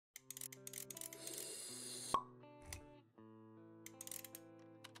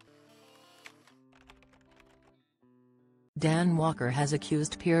Dan Walker has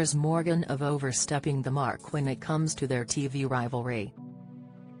accused Piers Morgan of overstepping the mark when it comes to their TV rivalry.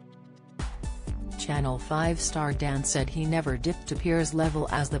 Channel 5 star Dan said he never dipped to Piers' level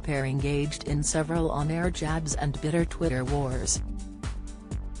as the pair engaged in several on-air jabs and bitter Twitter wars.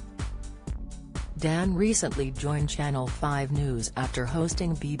 Dan recently joined Channel 5 News after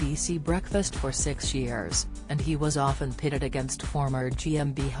hosting BBC Breakfast for 6 years, and he was often pitted against former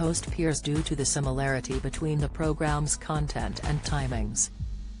GMB host Piers due to the similarity between the programme's content and timings.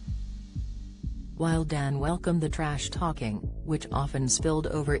 While Dan welcomed the trash-talking, which often spilled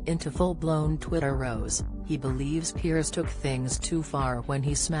over into full-blown Twitter rows, he believes Piers took things too far when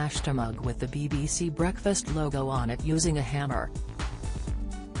he smashed a mug with the BBC Breakfast logo on it using a hammer.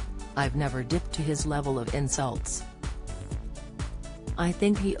 "I've never dipped to his level of insults. I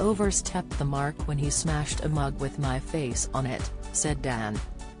think he overstepped the mark when he smashed a mug with my face on it," said Dan.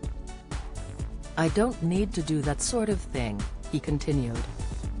 "I don't need to do that sort of thing," he continued.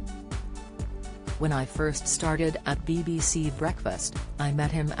 "When I first started at BBC Breakfast, I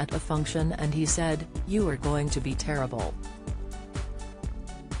met him at a function and he said, 'You are going to be terrible.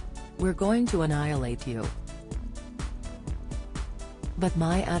 We're going to annihilate you.' But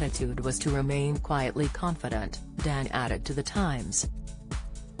my attitude was to remain quietly confident," Dan added to The Times.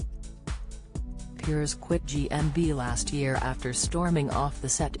 Piers quit GMB last year after storming off the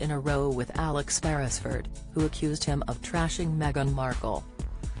set in a row with Alex Beresford, who accused him of trashing Meghan Markle.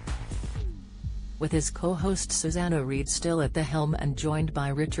 With his co-host Susanna Reid still at the helm and joined by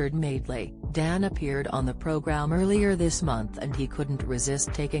Richard Madeley, Dan appeared on the programme earlier this month and he couldn't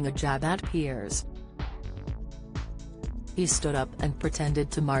resist taking a jab at Piers. He stood up and pretended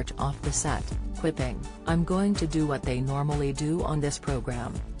to march off the set, quipping, "I'm going to do what they normally do on this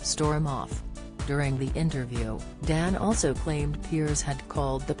program, storm off." During the interview, Dan also claimed Piers had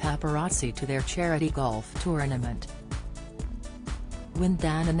called the paparazzi to their charity golf tournament. When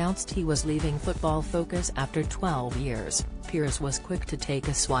Dan announced he was leaving Football Focus after 12 years, Piers was quick to take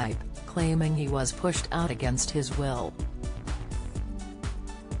a swipe, claiming he was pushed out against his will.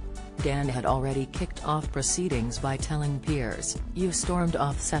 Dan had already kicked off proceedings by telling Piers, "You stormed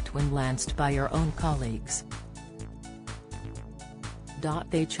off set when lanced by your own colleagues.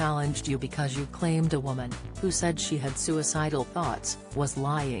 They challenged you because you claimed a woman, who said she had suicidal thoughts, was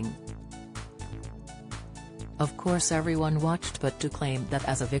lying. Of course everyone watched, but to claim that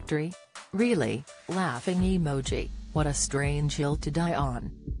as a victory? Really? Laughing emoji, what a strange hill to die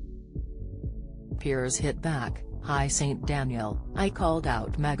on." Piers hit back, "Hi St. Daniel, I called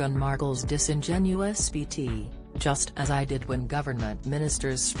out Meghan Markle's disingenuous BT, just as I did when government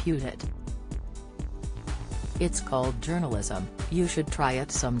ministers spewed it. It's called journalism, you should try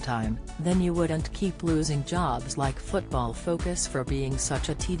it sometime, then you wouldn't keep losing jobs like Football Focus for being such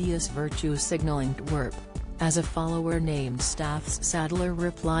a tedious virtue-signalling twerp." As a follower named Staffs Sadler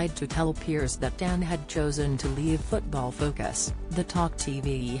replied to tell Piers that Dan had chosen to leave Football Focus, the Talk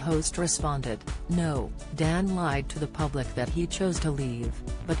TV host responded, "No, Dan lied to the public that he chose to leave,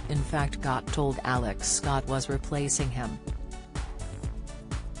 but in fact got told Alex Scott was replacing him.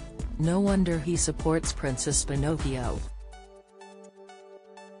 No wonder he supports Princess Pinocchio.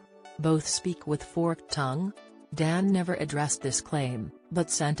 Both speak with forked tongue?" Dan never addressed this claim, but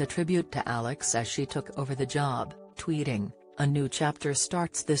sent a tribute to Alex as she took over the job, tweeting, "A new chapter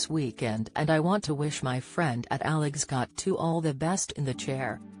starts this weekend and I want to wish my friend at Alex Scott all the best in the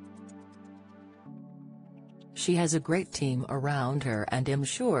chair. She has a great team around her and I'm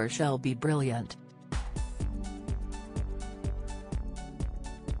sure she'll be brilliant."